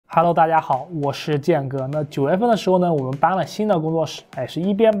Hello， 大家好，我是建哥。那9月份的时候呢，我们搬了新的工作室，是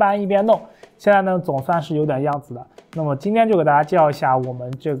一边搬一边弄，现在呢总算是有点样子的。那么今天就给大家介绍一下我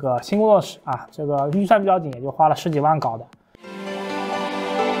们这个新工作室啊，这个预算比较紧，也就花了10几万搞的。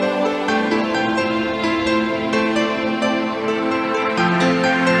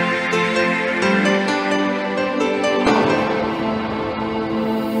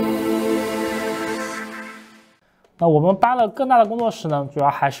那我们搬了更大的工作室呢，主要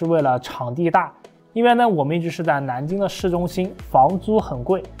还是为了场地大，因为呢我们一直是在南京的市中心，房租很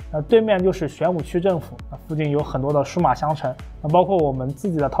贵，那对面就是玄武区政府，那附近有很多的数码商城，那包括我们自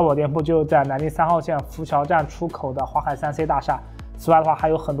己的淘宝店铺就在南京3号线浮桥站出口的华海3C 大厦。此外的话，还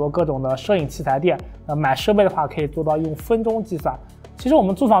有很多各种的摄影器材店，那买设备的话可以做到用分钟计算。其实我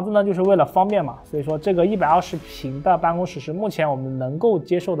们租房子呢就是为了方便嘛，所以说这个120平的办公室是目前我们能够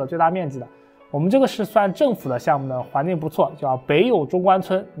接受的最大面积的。我们这个是算政府的项目呢，环境不错，叫北有中关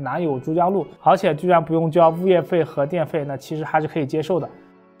村，南有珠江路，而且居然不用交物业费和电费，那其实还是可以接受的。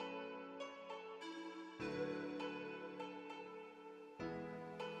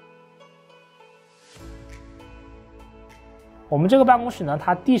我们这个办公室呢，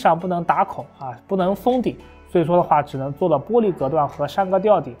它地上不能打孔啊，不能封顶，所以说的话，只能做了玻璃隔断和山格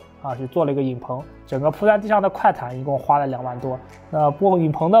吊顶啊，去做了一个影棚。整个铺在地上的快毯一共花了2万多。那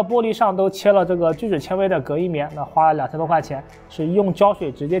影棚的玻璃上都贴了这个聚酯纤维的隔音棉，那花了2000多块钱，是用胶水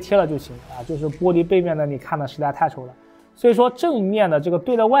直接贴了就行啊。就是玻璃背面呢，你看的实在太丑了。所以说正面的这个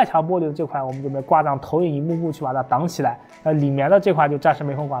对着外墙玻璃的这块，我们就没挂上投影荧幕布去把它挡起来。那里面的这块就暂时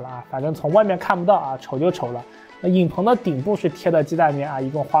没空管了啊，反正从外面看不到啊，丑就丑了。那影棚的顶部是贴的鸡蛋棉啊，一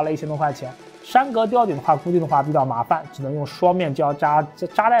共花了1000多块钱。山格吊顶的话，固定的话比较麻烦，只能用双面胶扎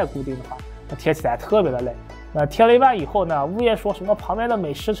带固定的话，那贴起来特别的累。那贴了一半以后呢，物业说什么旁边的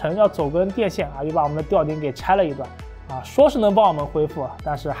美食城要走根电线啊，又把我们的吊顶给拆了一段啊，说是能帮我们恢复，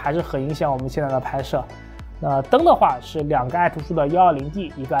但是还是很影响我们现在的拍摄。那灯的话是2个爱图仕的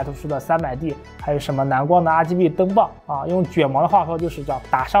120D， 一个爱图仕的300D， 还有什么蓝光的 RGB 灯棒啊，用卷毛的话说就是叫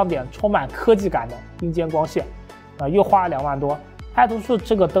打上点充满科技感的阴间光线，又花了2万多。爱图仕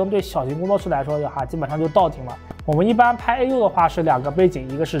这个灯对小型工作室来说基本上就到顶了。我们一般拍 AU 的话是2个背景，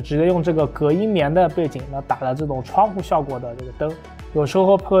一个是直接用这个隔音棉的背景，那打了这种窗户效果的这个灯，有时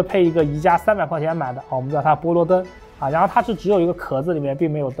候会配一个宜家300块钱买的我们叫它菠萝灯啊，然后它是只有一个壳子，里面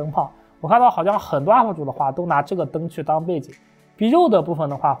并没有灯泡。我看到好像很多 UP 主的话都拿这个灯去当背景。壁肉的部分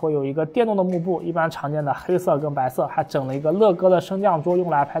的话会有一个电动的幕布，一般常见的黑色跟白色，还整了一个乐高的升降桌用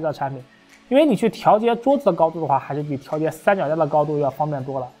来拍摄产品。因为你去调节桌子的高度的话，还是比调节三脚架的高度要方便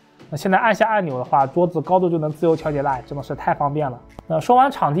多了。那现在按下按钮的话，桌子高度就能自由调节了，真的是太方便了。那说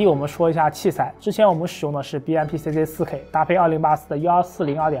完场地，我们说一下器材。之前我们使用的是 BMP-CC 4K 搭配2084的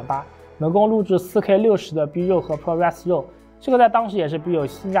140 2.8，能够录制 4K 60的 B 肉和 ProRes 肉，这个在当时也是比较有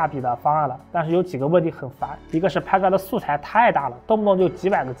性价比的方案了。但是有几个问题很烦，一个是拍出来的素材太大了，动不动就几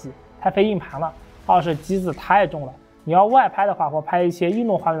百个 G， 太费硬盘了；二是机子太重了。你要外拍的话或拍一些运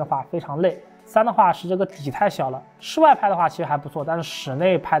动画面的话非常累。3的话是这个底太小了，室外拍的话其实还不错，但是室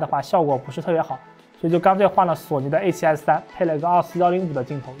内拍的话效果不是特别好，所以就干脆换了索尼的 A7S3， 配了一个24105的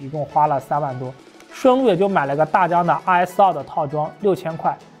镜头，一共花了3万多。顺路也就买了个大疆的 RS2的套装，6000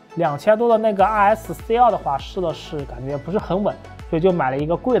块，2000多的那个 RSC2的话试了试，感觉不是很稳，所以就买了一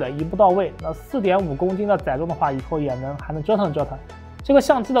个贵的，一步到位。那4.5公斤的载重的话，以后还能折腾折腾。这个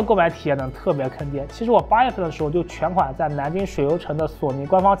相机的购买体验呢特别坑爹，其实我8月份的时候就全款在南京水游城的索尼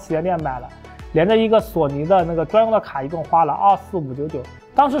官方旗舰店买了。连着一个索尼的那个专用的卡，一共花了24599。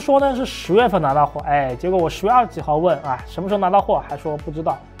当时说呢是10月份拿到货，结果我10月20几号问什么时候拿到货，还说不知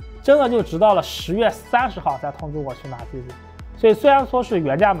道，真的就直到了10月30号才通知我去拿机子。所以虽然说是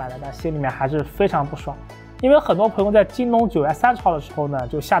原价买的，但心里面还是非常不爽，因为很多朋友在京东9月30号的时候呢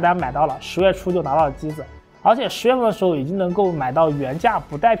就下单买到了，10月初就拿到了机子，而且10月份的时候已经能够买到原价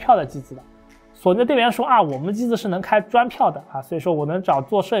不带票的机子了。索尼的店员说我们机子是能开专票的所以说我能找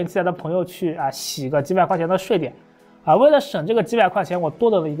做摄影器材的朋友去洗个几百块钱的税点为了省这个几百块钱，我多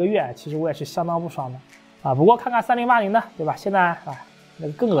等了1个月，其实我也是相当不爽的不过看看3080的，对吧？现在那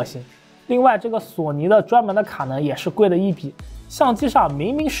个更恶心。另外这个索尼的专门的卡呢也是贵了一笔，相机上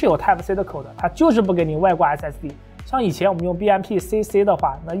明明是有 Type-C 的口的，它就是不给你外挂 SSD。像以前我们用 BMP-CC 的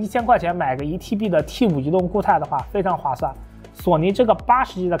话，那1000块钱买个1TB 的 T5 移动固态的话非常划算。索尼这个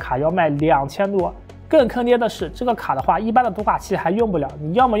80G 的卡要卖2000多，更坑爹的是，这个卡的话，一般的读卡器还用不了，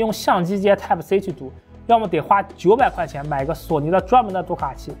你要么用相机接 Type-C 去读，要么得花900块钱买个索尼的专门的读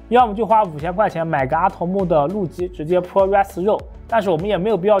卡器，要么就花5000块钱买个阿童木的录机，直接 ProRes 肉。但是我们也没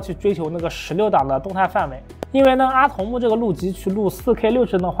有必要去追求那个16档的动态范围，因为呢，阿童木这个录机去录 4K 60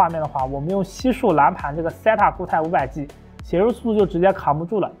帧的画面的话，我们用西数蓝盘这个 SATA 固态500G，写入速度就直接扛不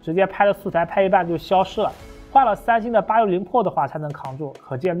住了，直接拍的素材拍一半就消失了。换了三星的860 Pro 的话才能扛住，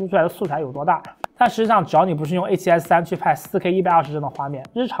可见录出来的素材有多大。但实际上，只要你不是用 A7S3 去拍 4K 120帧的画面，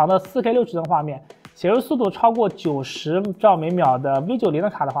日常的 4K 60帧画面，写入速度超过90兆每秒的 V90 的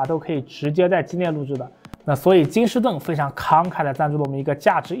卡的话，都可以直接在机内录制的。那所以金士顿非常慷慨的赞助了我们一个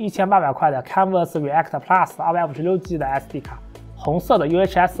价值1800块的 Canvas React Plus 256G 的 SD 卡，红色的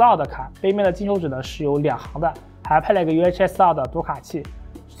UHS-2 的卡，背面的金手指呢是有2行的，还配了一个 UHS-2 的读卡器。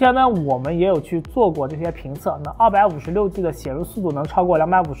之前呢，我们也有去做过这些评测，那256G 的写入速度能超过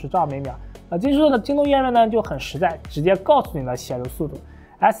250兆每秒。金士顿的京东页面呢就很实在，直接告诉你的写入速度。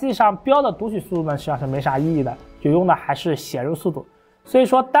SD 上标的读取速度呢实际上是没啥意义的，有用的还是写入速度。所以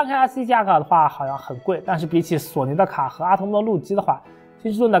说单看 SD 价格的话好像很贵，但是比起索尼的卡和阿童木的路机的话，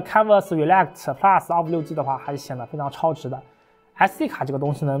金士顿的 Canvas React Plus 256G 的话还是显得非常超值的。SD 卡这个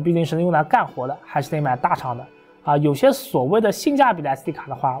东西呢毕竟是用来干活的，还是得买大厂的。有些所谓的性价比的 SD 卡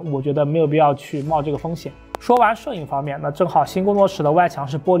的话，我觉得没有必要去冒这个风险。说完摄影方面，那正好新工作室的外墙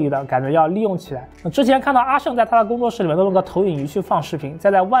是玻璃的，感觉要利用起来。那之前看到阿胜在他的工作室里面用了个投影仪去放视频，在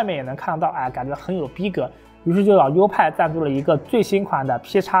外面也能看得到，感觉很有逼格。于是就找优派赞助了一个最新款的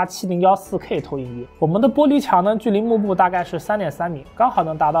PX7014 4K 投影仪。我们的玻璃墙呢，距离幕布大概是3.3米，刚好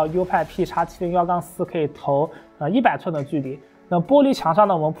能达到优派 PX7014 4K 投100寸的距离。那玻璃墙上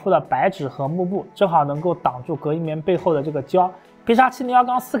呢，我们铺的白纸和幕布正好能够挡住隔音棉背后的这个胶。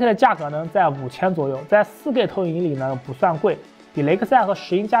PX7014 4K 的价格呢在5000左右，在 4K 投影仪里呢不算贵，比雷克赛和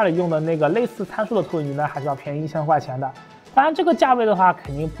10英家里用的那个类似参数的投影仪呢还是要便宜1000块钱的。当然这个价位的话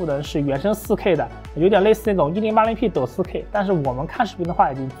肯定不能是原生 4K 的，有点类似那种 1080p 抖 4K， 但是我们看视频的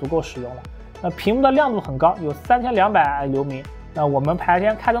话已经足够使用了。那屏幕的亮度很高，有3200流明，那我们白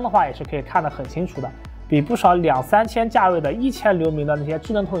天开灯的话也是可以看得很清楚的，比不少2-3千价位的1000流明的那些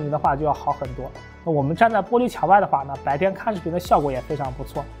智能投影仪的话就要好很多。那我们站在玻璃墙外的话呢，白天看视频的效果也非常不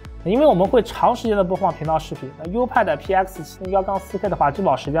错。因为我们会长时间的播放频道视频，那优派的 PX7014 4K 的话质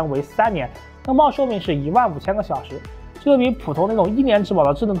保时间为3年，灯泡寿命是15000个小时，这个比普通那种1年质保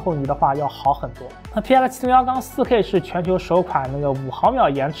的智能投影仪的话要好很多。那 PX7014 4K 是全球首款那个5毫秒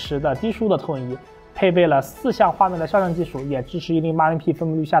延迟的低输入的投影仪，配备了4项画面的校正技术，也支持 1080p 分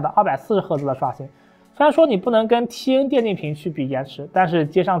辨率下的240赫兹的刷新。虽然说你不能跟 TN 电竞屏去比延迟，但是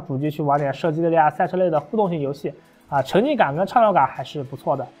接上主机去玩点射击类啊、赛车类的互动性游戏沉浸感跟畅聊感还是不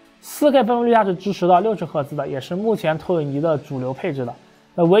错的。4K 分辨率下是支持到60赫兹的，也是目前投影仪的主流配置的。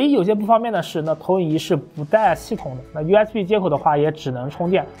那唯一有些不方便的是，那投影仪是不带系统的，那 USB 接口的话也只能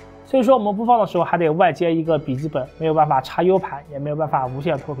充电，所以说我们播放的时候还得外接一个笔记本，没有办法插 U 盘，也没有办法无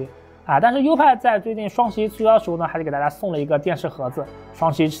线投屏但是优派在最近双11促销的时候呢，还是给大家送了一个电视盒子，双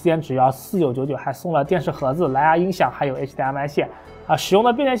11期间只要4999，还送了电视盒子、蓝牙音响，还有 HDMI 线使用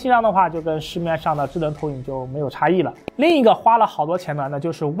的便捷性上的话，就跟市面上的智能投影就没有差异了。另一个花了好多钱的，那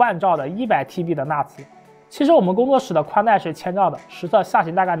就是万兆的 100TB 的NAS。其实我们工作室的宽带是1000兆的，实测下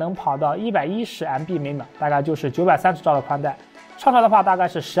行大概能跑到110MB 每秒，大概就是930兆的宽带，上传的话大概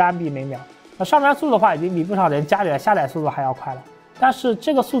是10MB 每秒。那上传速度的话，已经比不少人家里的下载速度还要快了。但是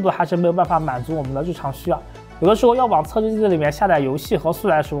这个速度还是没有办法满足我们的日常需要，有的时候要往测试机里面下载游戏和素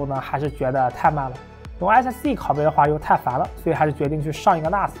材的时候呢，还是觉得太慢了。用 SSD 拷贝的话又太烦了，所以还是决定去上一个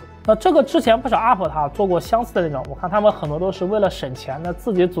NAS。那这个之前不少 UP 做过相似的内容，我看他们很多都是为了省钱，那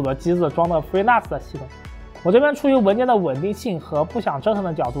自己组的机子装的 FreeNAS 的系统。我这边出于文件的稳定性和不想折腾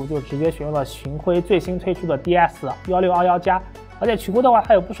的角度，就直接选用了群晖最新推出的 DS1621+。而且群晖的话，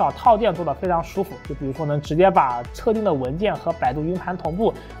它有不少套件做的非常舒服，就比如说能直接把特定的文件和百度云盘同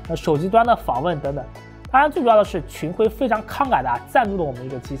步，手机端的访问等等。当然，最主要的是群晖非常慷慨的赞助了我们一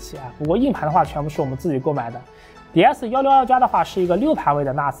个机器不过硬盘的话，全部是我们自己购买的。DS1621+的话是一个6盘位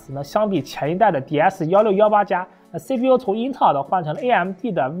的 NAS，那相比前一代的 DS1618+，那 CPU 从英特尔的换成了 AMD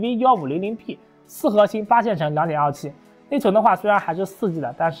的 V1500B，4核心8线程 2.2G。内存的话虽然还是4G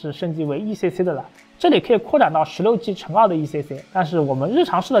的，但是升级为 ECC 的了。这里可以扩展到16G×2的 ECC， 但是我们日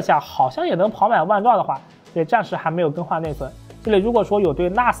常试了下，好像也能跑满万兆的话，所以暂时还没有更换内存。这里如果说有对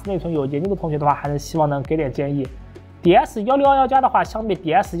NAS 内存有研究的同学的话，还是希望能给点建议。DS1621+的话，相比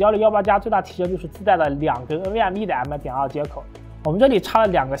DS1618+最大提升就是自带了2根 NVMe 的 M.2 接口，我们这里插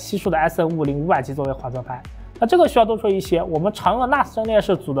了2个西数的 SN50 500G 作为缓存盘。那这个需要多说一些，我们常用的 NAS 阵列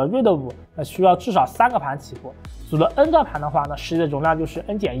是组的 RAID 5，那需要至少3个盘起步。组的 N 个盘的话呢，实际的容量就是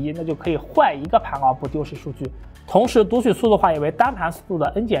N-1，那就可以坏1个盘不丢失数据。同时读取速度的话也为单盘速度的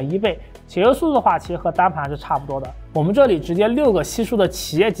N-1倍，写入速度的话其实和单盘是差不多的。我们这里直接6个西数的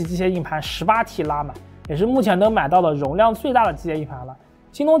企业级机械硬盘 18T 拉满，也是目前能买到的容量最大的机械硬盘了。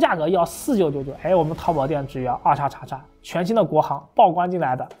京东价格要4999，哎，我们淘宝店只要2叉叉叉，全新的国行报关进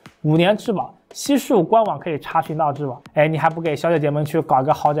来的，5年质保，西数官网可以查询到质保。哎，你还不给小姐姐们去搞一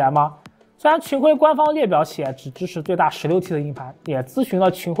个豪宅吗？虽然群晖官方列表写只支持最大16T 的硬盘，也咨询了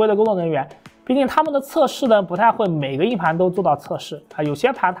群晖的工作人员，毕竟他们的测试呢不太会每个硬盘都做到测试啊，有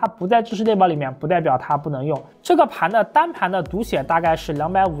些盘它不在支持列表里面，不代表它不能用。这个盘的单盘的读写大概是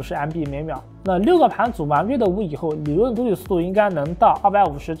250 MB 每秒，那6个盘组完 RAID 5以后，理论读取速度应该能到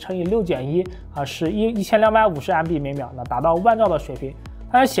250乘以6减1啊，是1250 MB 每秒，那达到万兆的水平。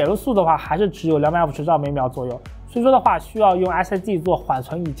但是写入速度的话，还是只有250兆每秒左右，所以说的话需要用 SSD 做缓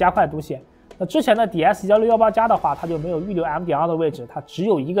存以加快读写。那之前的 DS1618+的话，它就没有预留 M.2 的位置，它只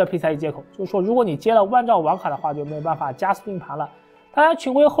有一个 PCIe 接口，就是说如果你接了万兆网卡的话，就没有办法加速硬盘了。当然，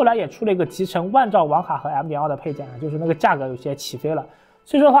群晖后来也出了一个集成万兆网卡和 M.2 的配件，就是那个价格有些起飞了。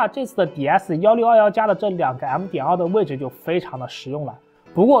所以说的话，这次的 DS1621+ 的这2个 M.2 的位置就非常的实用了。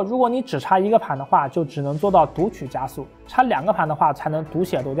不过，如果你只插一个盘的话，就只能做到读取加速；插2个盘的话，才能读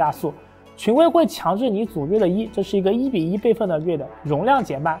写都加速。群晖会强制你组 RAID 1，这是一个1:1备份的 RAID， 容量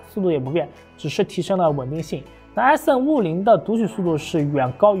减半，速度也不变，只是提升了稳定性。那 SM550的读取速度是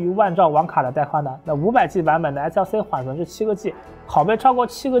远高于万兆网卡的带宽的。那500G 版本的 SLC 缓存是7个 G， 拷贝超过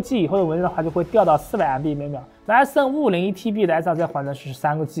7个 G 以后的文件的话，就会掉到400 MB 每秒。那 SM550 1TB 的 SLC 缓存是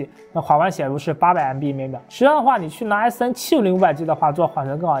3个 G， 那缓完写入是800 MB 每秒。实际上的话，你去拿 SM750 500G 的话做缓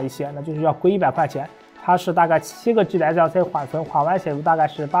存更好一些，那就是要贵100块钱。它是大概7个 G 的 SLC 缓存，缓完写入大概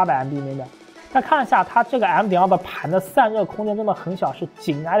是800 MB 每秒。再看一下它这个 M.2 的盘的散热空间真的很小，是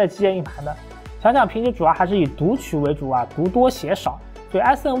紧挨着机械硬盘的。想想平时主要还是以读取为主啊，读多写少，所以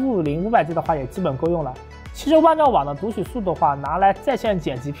SM550 500G 的话也基本够用了。其实万兆网的读取速度的话，拿来在线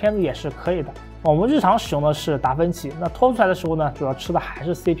剪辑片子也是可以的。我们日常使用的是达芬奇，那拖出来的时候呢，主要吃的还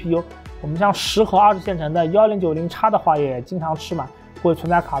是 CPU。我们像10核20线程的 1090X 的话，也经常吃满，会存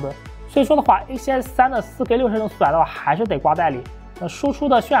在卡顿。所以说的话 ，A7S3 的4K 60帧素材的话，还是得挂代理。那输出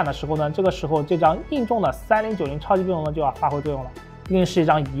的渲染的时候呢，这个时候这张硬重的3090超级备用呢就要发挥作用了。毕竟是一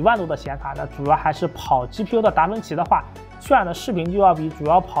张1万多的显卡，那主要还是跑 GPU 的达芬奇的话，渲染的视频就要比主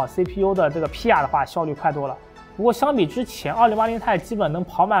要跑 CPU 的这个 PR 的话效率快多了。不过相比之前2080 Ti 基本能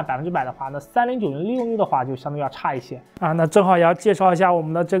跑满100%的话，那3090利用率的话就相对要差一些啊。那正好也要介绍一下我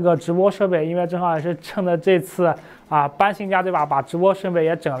们的这个直播设备，因为正好也是趁着这次搬新家对吧，把直播设备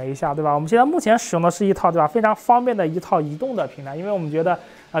也整了一下对吧。我们现在目前使用的是一套对吧非常方便的一套移动的平台，因为我们觉得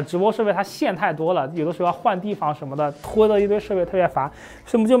直播设备它线太多了，有的时候要换地方什么的，拖着一堆设备特别烦，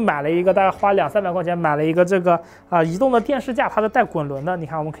所以我们就买了一个大概花200-300块钱买了一个这个移动的电视架，它是带滚轮的，你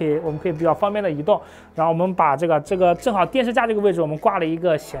看我们可以比较方便的移动。然后我们把这个正好电视架这个位置我们挂了一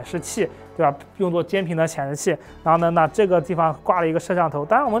个显示器对吧，用作监屏的显示器。然后呢，那这个地方挂了一个摄像头，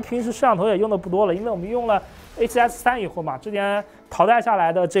当然我们平时摄像头也用的不多了，因为我们用了 A7S3 以后嘛，之前淘汰下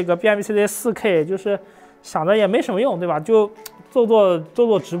来的这个 BMPCD 4K 就是想着也没什么用对吧，就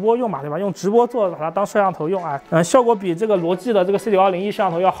做直播用嘛，对吧？用直播把它当摄像头用啊，效果比这个罗技的这个 C910E 摄像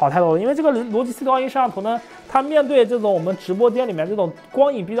头要好太多了。因为这个罗技 C910E 摄像头呢，它面对这种我们直播间里面这种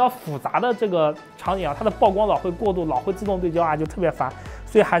光影比较复杂的这个场景啊，它的曝光老会过度，老会自动对焦啊，就特别烦。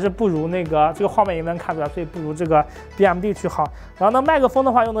所以还是不如这个画面也能看出来，所以不如这个 BMD 去好。然后呢，麦克风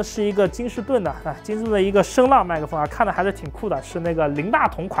的话用的是一个金士顿的金士顿的一个声浪麦克风啊，看的还是挺酷的，是那个0大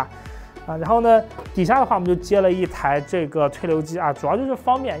同款。然后呢，底下的话我们就接了一台这个推流机啊，主要就是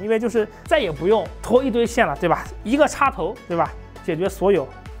方便，因为就是再也不用拖一堆线了，对吧？一个插头，对吧？解决所有。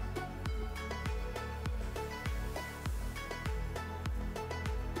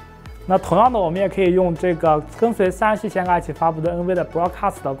那同样的，我们也可以用这个跟随3系显卡一起发布的 NV 的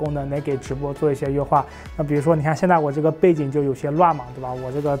Broadcast 的功能来给直播做一些优化。那比如说，你看现在我这个背景就有些乱嘛，对吧？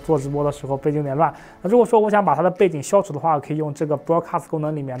我这个做直播的时候背景有点乱。那如果说我想把它的背景消除的话，我可以用这个 Broadcast 功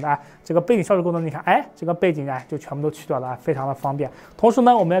能里面的这个背景消除功能，你看，这个背景就全部都去掉了，非常的方便。同时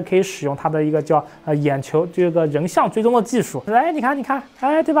呢，我们也可以使用它的一个叫眼球这个人像追踪的技术。你看，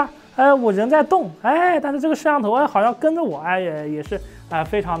对吧？我人在动，但是这个摄像头好像跟着我，也是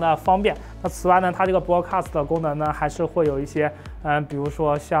非常的方便。那此外呢，它这个 Broadcast 的功能呢，还是会有一些比如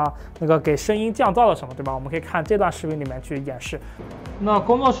说像那个给声音降噪的什么，对吧？我们可以看这段视频里面去演示。那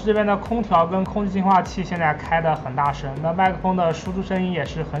工作室这边的空调跟空气净化器现在开得很大声，那麦克风的输出声音也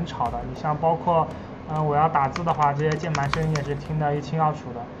是很吵的。你像包括我要打字的话，这些键盘声音也是听得一清二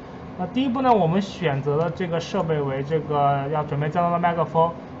楚的。那第一步呢，我们选择的这个设备为这个要准备降噪的麦克风。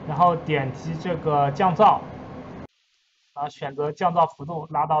然后点击这个降噪，然后选择降噪幅度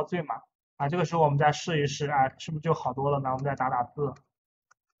拉到最满这个时候我们再试一试是不是就好多了呢？我们再打字，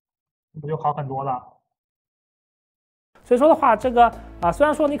不就好很多了。所以说的话，这个虽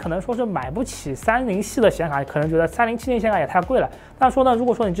然说你可能说是买不起30系的显卡，可能觉得3070显卡也太贵了，但是说呢，如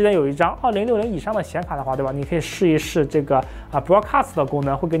果说你之前有一张2060以上的显卡的话，对吧？你可以试一试这个broadcast 的功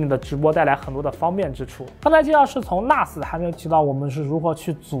能，会给你的直播带来很多的方便之处。刚才介绍是从 NAS， 还没有提到我们是如何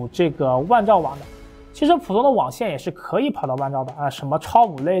去组这个万兆网的。其实普通的网线也是可以跑到万兆的什么超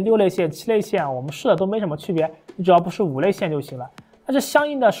5类、6类线、7类线，我们试的都没什么区别，你只要不是5类线就行了。但是相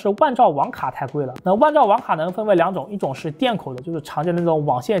应的是万兆网卡太贵了。那万兆网卡能分为2种，一种是电口的，就是常见的那种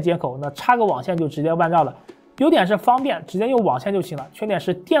网线接口，那插个网线就直接万兆了。优点是方便，直接用网线就行了。缺点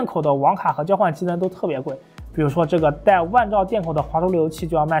是电口的网卡和交换机呢都特别贵，比如说这个带万兆电口的华硕路由器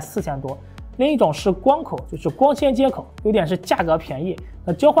就要卖4000多。另一种是光口，就是光纤接口，优点是价格便宜，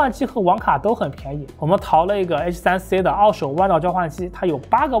那交换机和网卡都很便宜。我们淘了一个 H3C 的二手万兆交换机，它有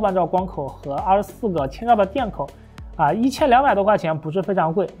8个万兆光口和24个1000兆的电口。1200多块钱不是非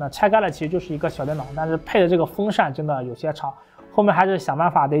常贵，那拆开了其实就是一个小电脑，但是配的这个风扇真的有些吵，后面还是想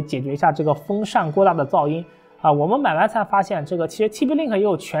办法得解决一下这个风扇过大的噪音我们买完才发现，这个其实 TP-Link 也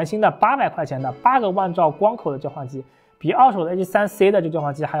有全新的800块钱的8个万兆光口的交换机，比二手的 H3C 的这交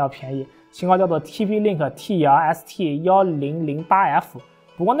换机还要便宜，型号叫做 TP-Link TLST1008F。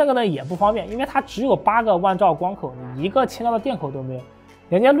不过那个呢也不方便，因为它只有8个万兆光口，你1个1000兆的电口都没有，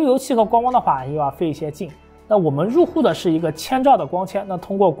连接路由器和光猫的话又要费一些劲。那我们入户的是一个1000兆的光纤，那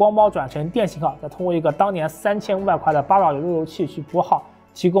通过光猫转成电信号，再通过一个当年3500块的8爪路由器去拨号，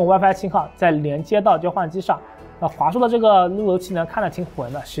提供 WiFi 信号，再连接到交换机上。那华硕的这个路由器呢，看着挺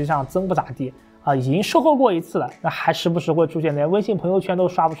混的，实际上真不咋地已经售后过一次了，那还时不时会出现连微信朋友圈都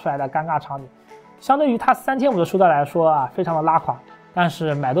刷不出来的尴尬场景。相对于它3500的售价来说非常的拉垮，但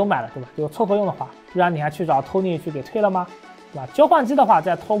是买都买了，对吧？就凑合用的话，不然你还去找 Tony 去给退了吗？对吧？交换机的话，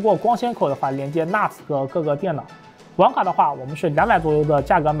再通过光纤口的话连接 NAS 和各个电脑。网卡的话，我们是200左右的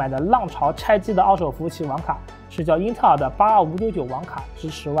价格买的浪潮拆机的二手服务器网卡，是叫英特尔的82569网卡，支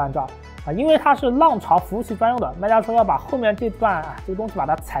持万兆因为它是浪潮服务器专用的，卖家说要把后面这段这个东西把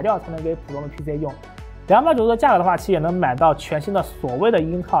它裁掉，才能给普通的 PC 用。200左右的价格的话，其实也能买到全新的所谓的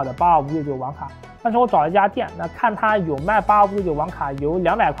英特尔的82569网卡。但是我找了一家店，那看它有卖82569网卡，有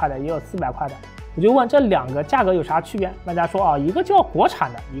200块的，也有400块的。我就问这2个价格有啥区别？卖家说一个叫国产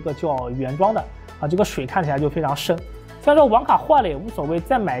的，一个叫原装的这个水看起来就非常深。虽然说网卡坏了也无所谓，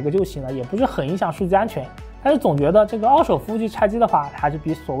再买一个就行了，也不是很影响数据安全。但是总觉得这个二手服务器拆机的话，还是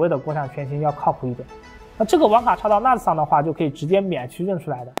比所谓的国产全新要靠谱一点。那这个网卡插到 NAS 上的话，就可以直接免去认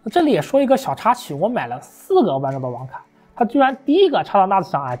出来的。那这里也说一个小插曲，我买了4个万兆的网卡，它居然第一个插到 NAS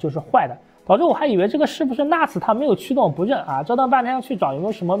上就是坏的，导致我还以为这个是不是 NAS 它没有驱动不认折腾半天去找有没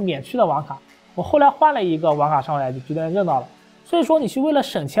有什么免去的网卡。我后来换了一个网卡上来，就直接认到了。所以说你去为了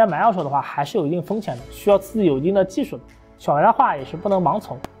省钱买二手的话，还是有一定风险的，需要自己有一定的技术的。小白的话也是不能盲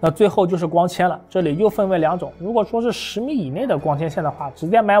从。那最后就是光纤了，这里又分为2种。如果说是10米以内的光纤线的话，直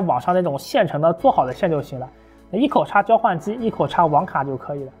接买网上那种现成的做好的线就行了。那一口插交换机，一口插网卡就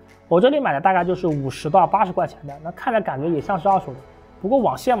可以了。我这里买的大概就是50到80块钱的，那看着感觉也像是二手的，不过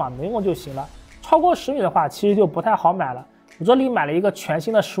网线嘛能用就行了。超过10米的话，其实就不太好买了。我这里买了一个全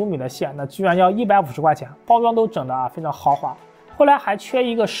新的15米的线，那居然要150块钱，包装都整的非常豪华。后来还缺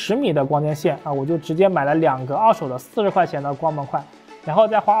一个10米的光纤线我就直接买了2个二手的40块钱的光模块，然后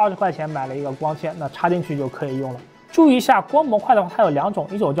再花20块钱买了一个光纤，那插进去就可以用了。注意一下，光模块的话它有2种，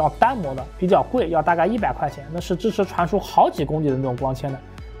一种叫单模的，比较贵，要大概100块钱，那是支持传输好几公里的那种光纤的。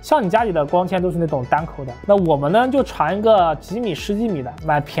像你家里的光纤都是那种单口的，那我们呢就传一个几米、10几米的，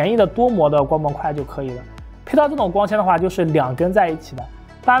买便宜的多模的光模块就可以了。配到这种光纤的话，就是2根在一起的。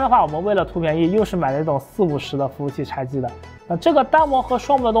当然的话，我们为了图便宜，又是买那种40-50的服务器拆机的。那这个单模和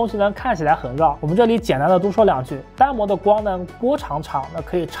双模的东西呢，看起来很绕，我们这里简单的多说2句。单模的光呢，波长长，那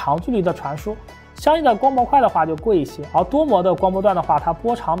可以长距离的传输，相应的光模块的话就贵一些。而多模的光波段的话，它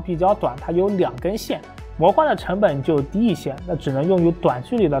波长比较短，它有2根线。模块的成本就低一些，那只能用于短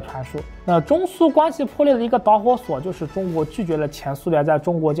距离的传输。那中苏关系破裂的一个导火索就是中国拒绝了前苏联在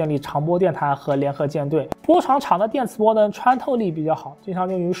中国建立长波电台和联合舰队。波长长的电磁波呢，穿透力比较好，经常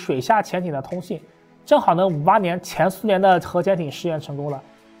用于水下潜艇的通信。正好呢，58年前苏联的核潜艇试验成功了，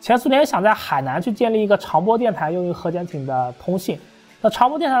前苏联想在海南去建立一个长波电台用于核潜艇的通信。那长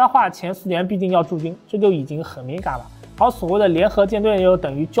波电台的话，前苏联毕竟要驻军，这就已经很敏感了。而所谓的联合舰队又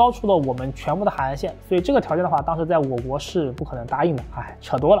等于交出了我们全部的海岸线，所以这个条件的话，当时在我国是不可能答应的。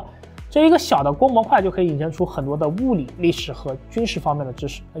扯多了。这一个小的光模块就可以引申出很多的物理、历史和军事方面的知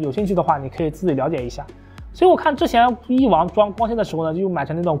识。有兴趣的话，你可以自己了解一下。所以我看之前一网装光纤的时候呢，就买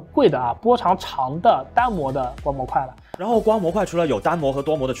成那种贵的波长长的单模的光模块了。然后光模块除了有单模和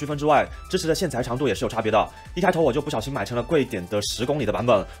多模的区分之外，支持的线材长度也是有差别的。一开头我就不小心买成了贵一点的10公里的版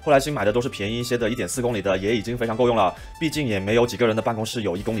本，后来新买的都是便宜一些的1.4公里的，也已经非常够用了。毕竟也没有几个人的办公室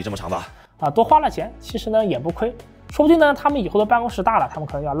有1公里这么长吧。多花了钱，其实呢也不亏，说不定呢他们以后的办公室大了，他们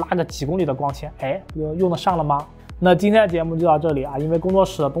可能要拉个几公里的光纤，哎，用得上了吗？那今天的节目就到这里啊，因为工作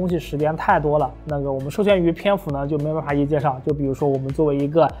室的东西时间太多了，我们受限于篇幅呢就没办法一一介绍。就比如说我们作为一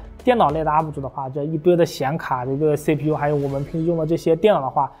个电脑类的 UP 主的话，这一堆的显卡、这个 CPU， 还有我们平时用的这些电脑的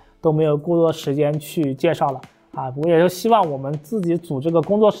话，都没有过多时间去介绍了啊。不过也是希望我们自己组这个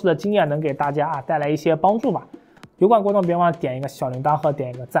工作室的经验能给大家带来一些帮助吧。有关观众别忘了点一个小铃铛和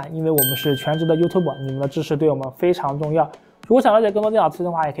点一个赞，因为我们是全职的 YouTuber， 你们的支持对我们非常重要。如果想了解更多电脑资讯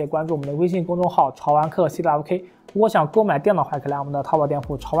的话，也可以关注我们的微信公众号潮玩客CWK。如果想购买电脑的话，可以来我们的淘宝店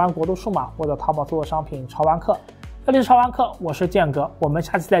铺潮玩国度数码或者淘宝搜索商品潮玩客。这里是潮玩客，我是剑哥，我们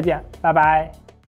下期再见，拜拜。